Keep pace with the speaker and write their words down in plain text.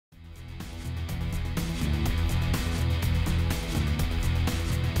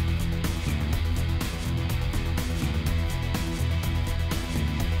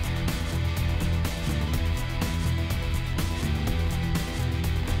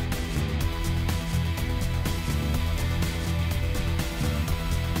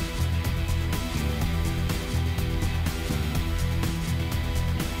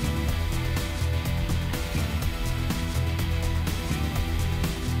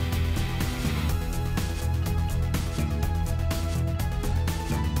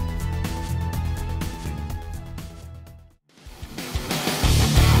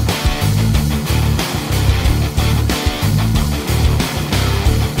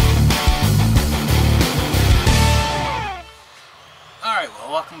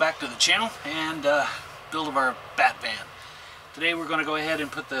to the channel and build of our bat van. Today we're going to go ahead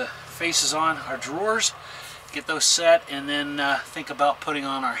and put the faces on our drawers, get those set, and then think about putting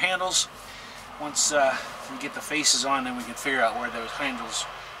on our handles. Once we get the faces on, then we can figure out where those handles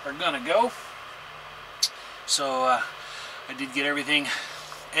are going to go. So I did get everything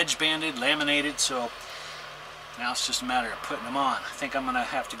edge banded, laminated, so now it's just a matter of putting them on. I think I'm going to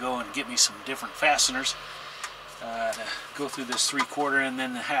have to go and get me some different fasteners to go through this 3/4 and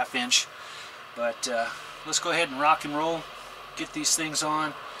then the 1/2 inch. But let's go ahead and rock and roll, get these things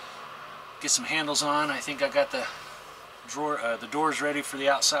on, get some handles on. I think I got the doors ready for the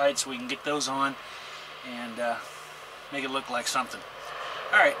outside, so we can get those on and make it look like something.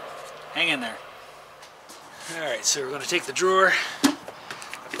 Alright, hang in there. Alright, so we're going to take the drawer. I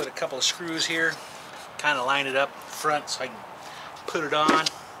put a couple of screws here, kind of line it up front so I can put it on.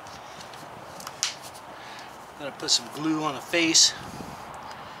 I'm going to put some glue on the face.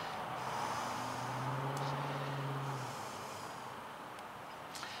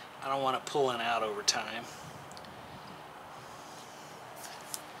 I don't want it pulling out over time.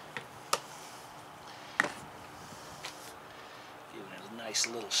 Give it a nice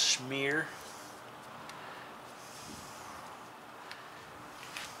little smear.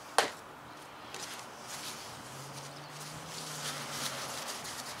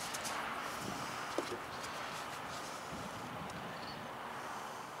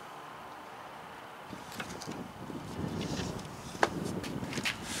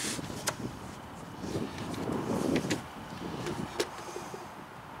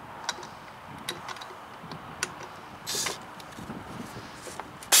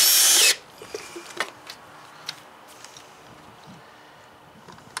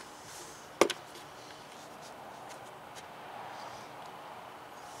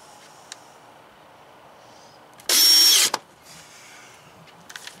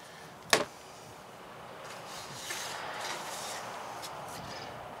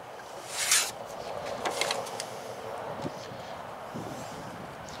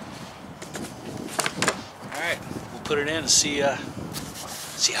 Put it in and see how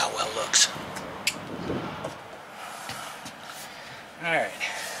well it looks. Alright,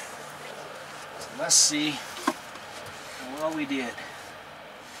 so let's see how well we did.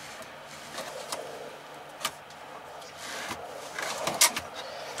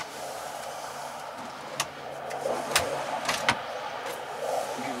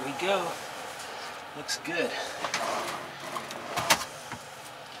 Here we go. Looks good.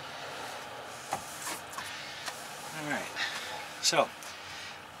 Alright, so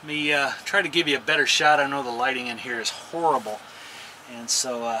let me try to give you a better shot. I know the lighting in here is horrible, and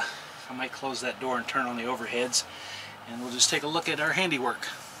so I might close that door and turn on the overheads, and we'll just take a look at our handiwork.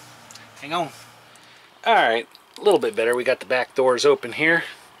 Hang on. Alright, a little bit better. We got the back doors open here,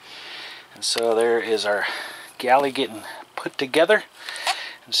 and so there is our galley getting put together.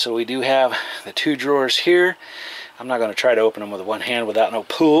 And so we do have the 2 drawers here. I'm not going to try to open them with one hand without no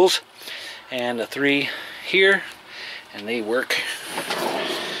pulls, and the 3 here. And they work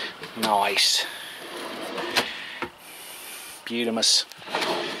nice. Beautimous.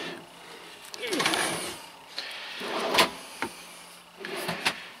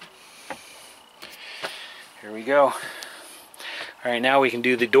 Here we go. Alright, now we can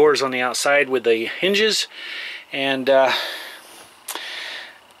do the doors on the outside with the hinges, and then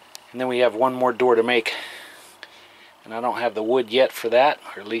we have one more door to make. And I don't have the wood yet for that,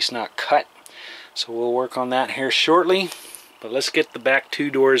 or at least not cut. So we'll work on that here shortly, but let's get the back 2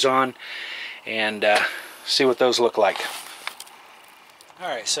 doors on and see what those look like.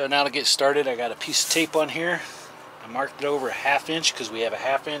 Alright, so now to get started, I got a piece of tape on here. I marked it over a 1/2 inch because we have a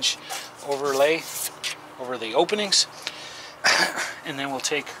 1/2 inch overlay over the openings. And then we'll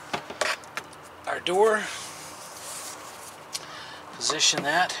take our door, position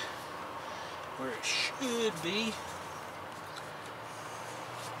that where it should be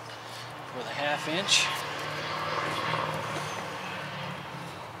with a 1/2 inch.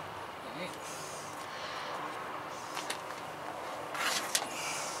 Okay.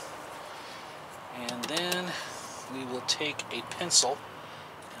 And then we will take a pencil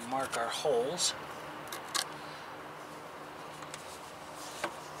and mark our holes.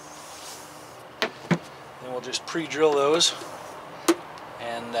 Then we'll just pre-drill those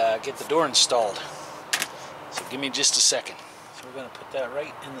and get the door installed. So give me just a second. So we're going to put that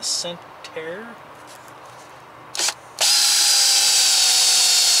right in the center.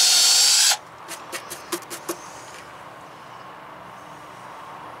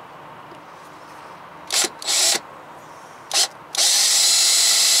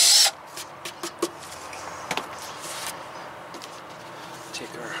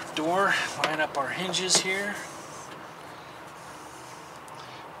 more, line up our hinges here.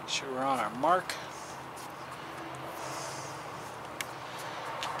 Make sure we're on our mark.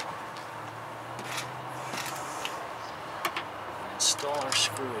 Install our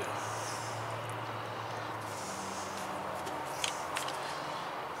screw.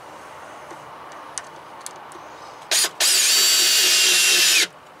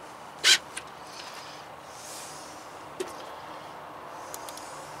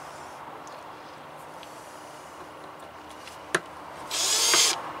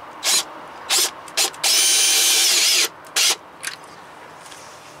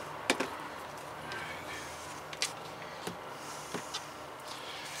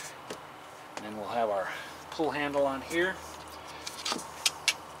 And we'll have our pull handle on here.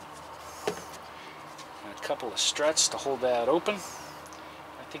 And a couple of struts to hold that open.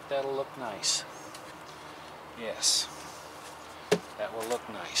 I think that'll look nice. Yes, that will look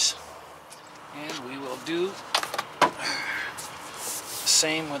nice. And we will do the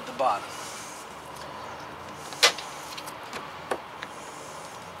same with the bottom.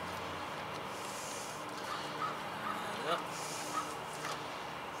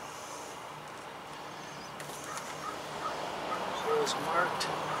 Holes marked.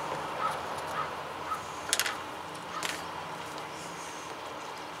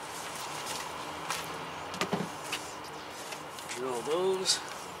 Drill those.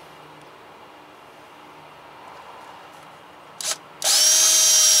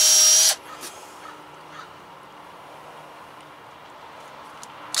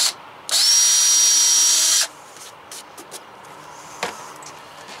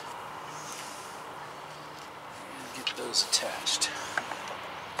 And get those attached.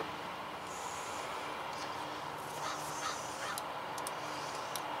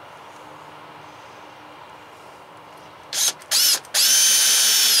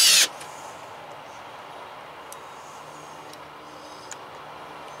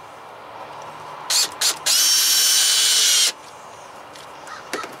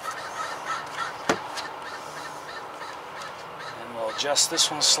 Adjust this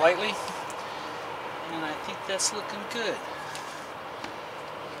one slightly, and I think that's looking good.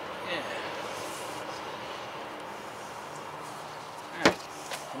 Yeah. Alright,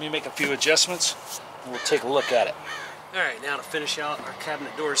 let me make a few adjustments and we'll take a look at it. Alright, now to finish out our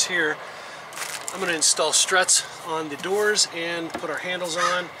cabinet doors here, I'm going to install struts on the doors and put our handles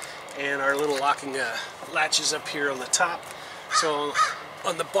on and our little locking latches up here on the top. So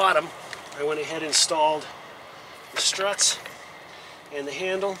on the bottom, I went ahead and installed the struts and the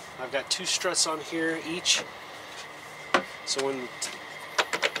handle. I've got 2 struts on here each, so when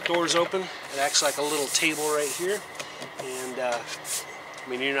the doors open it acts like a little table right here. And I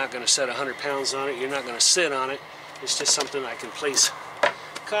mean, you're not going to set 100 pounds on it, you're not going to sit on it, it's just something I can place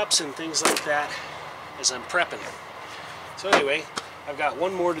cups and things like that as I'm prepping. So anyway, I've got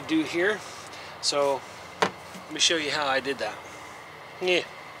one more to do here, so let me show you how I did that. Yeah.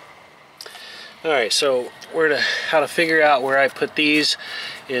 Alright, so how to figure out where I put these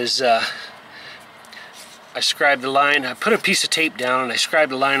is I scribed the line. I put a piece of tape down and I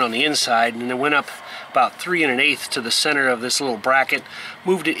scribed the line on the inside, and then went up about 3 1/8 to the center of this little bracket,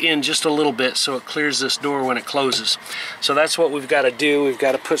 moved it in just a little bit so it clears this door when it closes. So that's what we've got to do. We've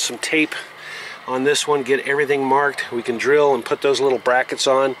got to put some tape on this one, get everything marked. We can drill and put those little brackets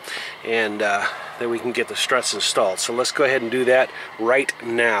on, and then we can get the struts installed. So let's go ahead and do that right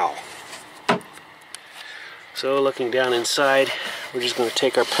now. So looking down inside, we're just going to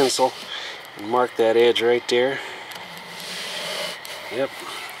take our pencil and mark that edge right there. Yep,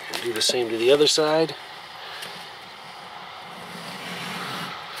 and do the same to the other side.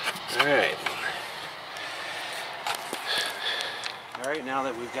 Alright. Alright, now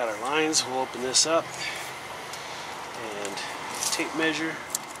that we've got our lines, we'll open this up and tape measure.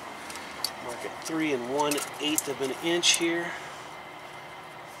 Mark it 3 1/8 of an inch here.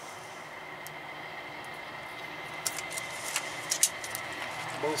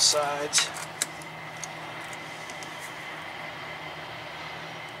 Both sides.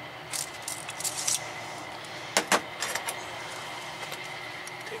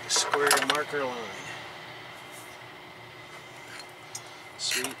 Take a square marker line.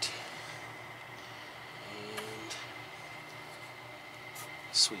 Sweet. And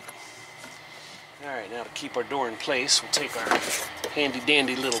sweet. Alright, now to keep our door in place, we'll take our handy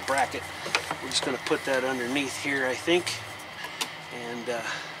dandy little bracket. We're just going to put that underneath here, I think. And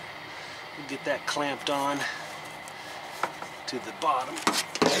we'll get that clamped on to the bottom.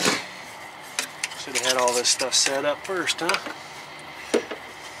 Should have had all this stuff set up first, huh?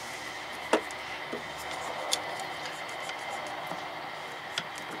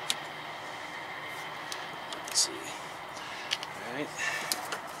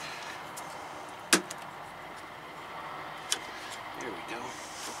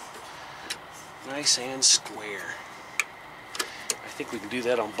 nice and square. I think we can do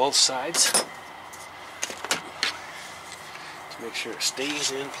that on both sides to make sure it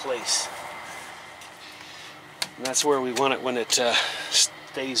stays in place. And that's where we want it when it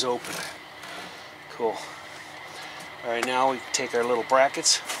stays open. Cool. Alright, now we take our little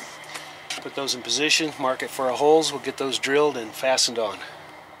brackets, put those in position, mark it for our holes, we'll get those drilled and fastened on.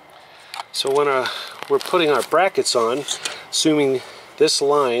 So when we're putting our brackets on, assuming this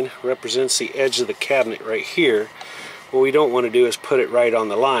line represents the edge of the cabinet right here, what we don't want to do is put it right on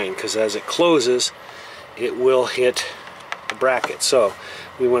the line, because as it closes it will hit the bracket. So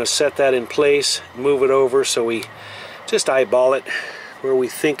we want to set that in place, move it over so we just eyeball it where we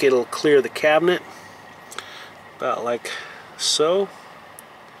think it'll clear the cabinet, about like so.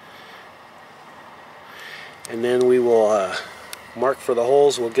 And then we will mark for the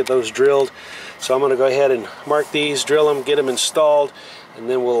holes, we'll get those drilled. So I'm going to go ahead and mark these, drill them, get them installed, and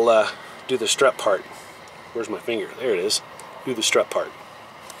then we'll do the strut part. Where's my finger? There it is. Do the strut part.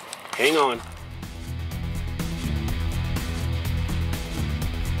 Hang on.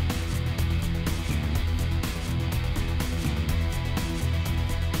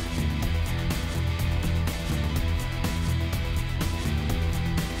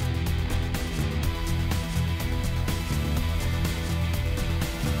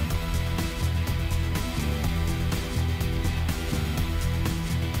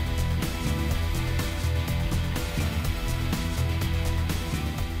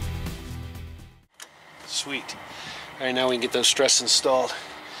 Sweet. Alright, now we can get those struts installed.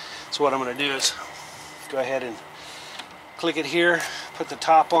 So what I'm going to do is go ahead and click it here, put the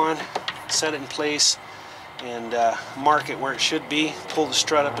top on, set it in place, and mark it where it should be. Pull the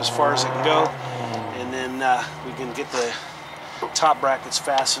strut up as far as it can go, and then we can get the top brackets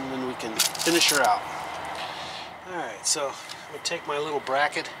fastened and we can finish her out. Alright, so I'm going to take my little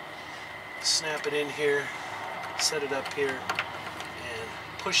bracket, snap it in here, set it up here, and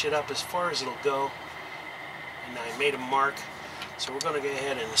push it up as far as it'll go. And I made a mark, so we're going to go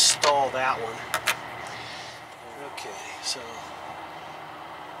ahead and install that one. Okay, so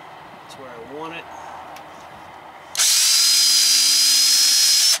that's where I want it.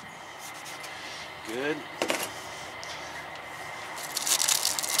 Good.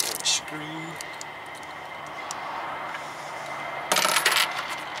 Got a screw.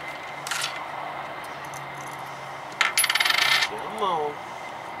 Come on.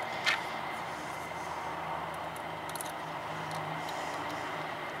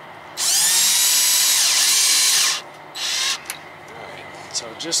 So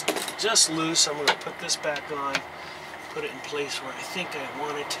just loose. I'm going to put this back on, put it in place where I think I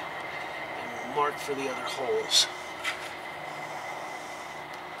want it, and mark for the other holes.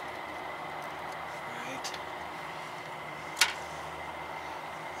 Right.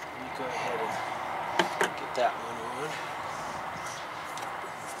 Let me go ahead and get that one on.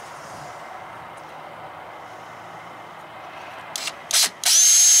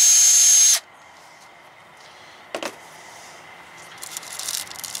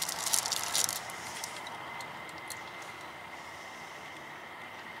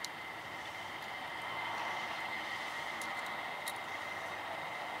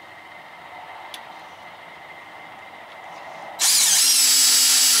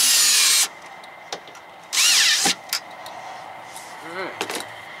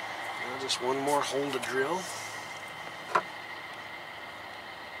 Just one more hole to drill.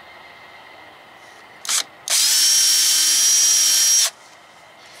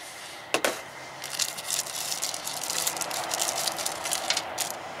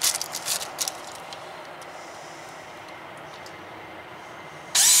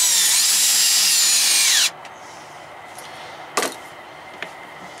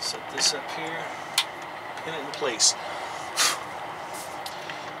 Set this up here, pin it in place.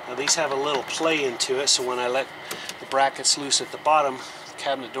 Now these have a little play into it, so when I let the brackets loose at the bottom, the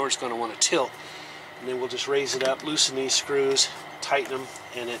cabinet door is going to want to tilt. And then we'll just raise it up, loosen these screws, tighten them,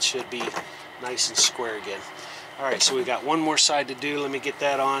 and it should be nice and square again. Alright, so we've got one more side to do. Let me get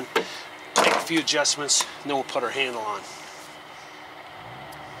that on, make a few adjustments, and then we'll put our handle on.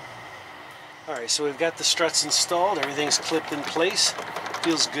 Alright, so we've got the struts installed, everything's clipped in place,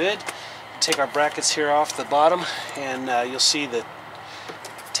 feels good. Take our brackets here off the bottom, and you'll see the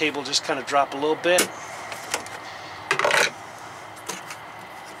table just kind of drop a little bit.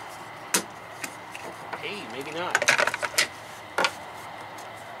 Hey, maybe not.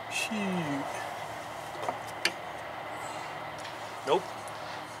 Shoot. Nope.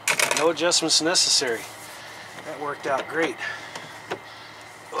 No adjustments necessary. That worked out great.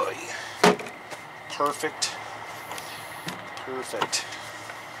 Oy. Perfect. Perfect.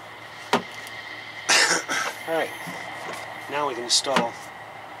 Alright, now we can install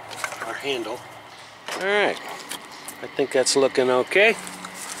our handle. Alright, I think that's looking okay.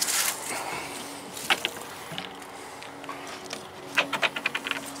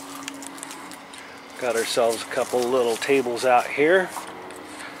 Got ourselves a couple little tables out here.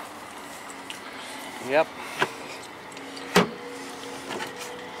 Yep.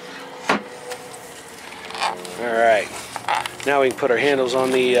 Alright, now we can put our handles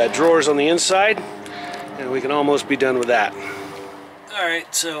on the drawers on the inside, and we can almost be done with that.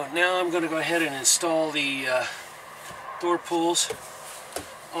 Alright, so now I'm going to go ahead and install the door pulls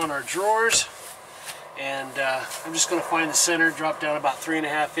on our drawers, and I'm just going to find the center, drop down about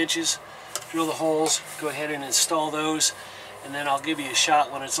 3.5 inches, drill the holes, go ahead and install those, and then I'll give you a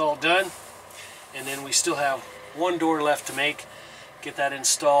shot when it's all done. And then we still have one door left to make, get that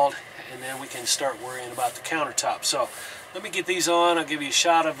installed, and then we can start worrying about the countertop. So let me get these on, I'll give you a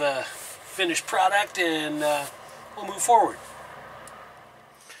shot of the finished product, and we'll move forward.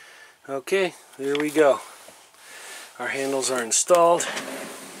 Okay, there we go. Our handles are installed.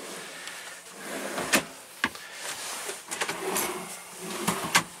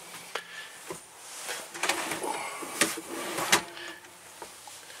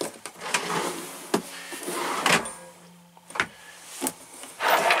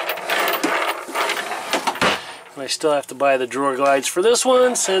 I still have to buy the drawer glides for this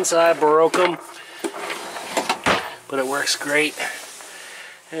one since I broke them, but it works great,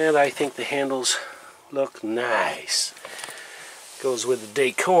 and I think the handles look nice. Goes with the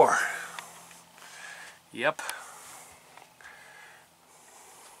decor. Yep.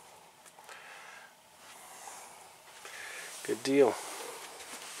 Good deal.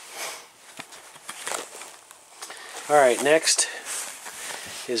 Alright, next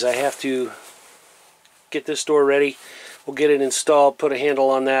is I have to get this door ready. We'll get it installed, put a handle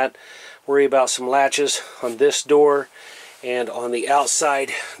on that, worry about some latches on this door and on the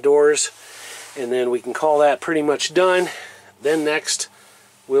outside doors, and then we can call that pretty much done. Then next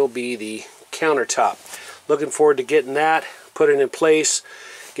will be the countertop. Looking forward to getting that, put it in place,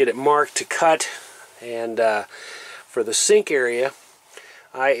 get it marked to cut, and for the sink area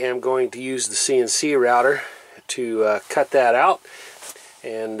I am going to use the CNC router to cut that out,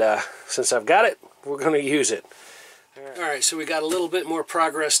 and since I've got it, we're going to use it. Alright, so we got a little bit more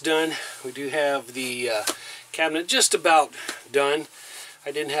progress done. We do have the cabinet just about done.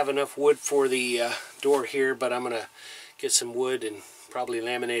 I didn't have enough wood for the door here, but I'm going to get some wood and probably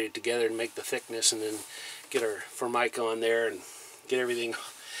laminate it together and make the thickness, and then get our Formica on there and get everything,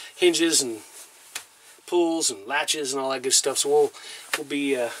 hinges and pulls and latches and all that good stuff. So we'll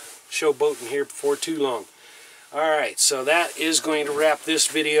be showboating here before too long. Alright, so that is going to wrap this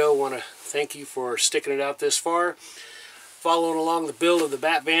video. I want to thank you for sticking it out this far, following along the build of the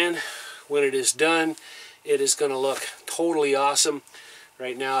bat van. When it is done, it is going to look totally awesome.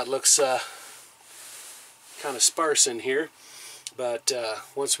 Right now it looks kind of sparse in here, but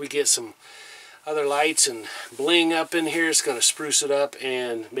once we get some other lights and bling up in here, it's going to spruce it up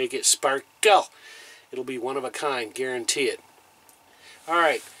and make it sparkle. It'll be one of a kind, guarantee it.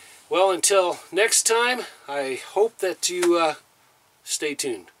 Alright, well, until next time, I hope that you stay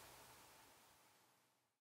tuned.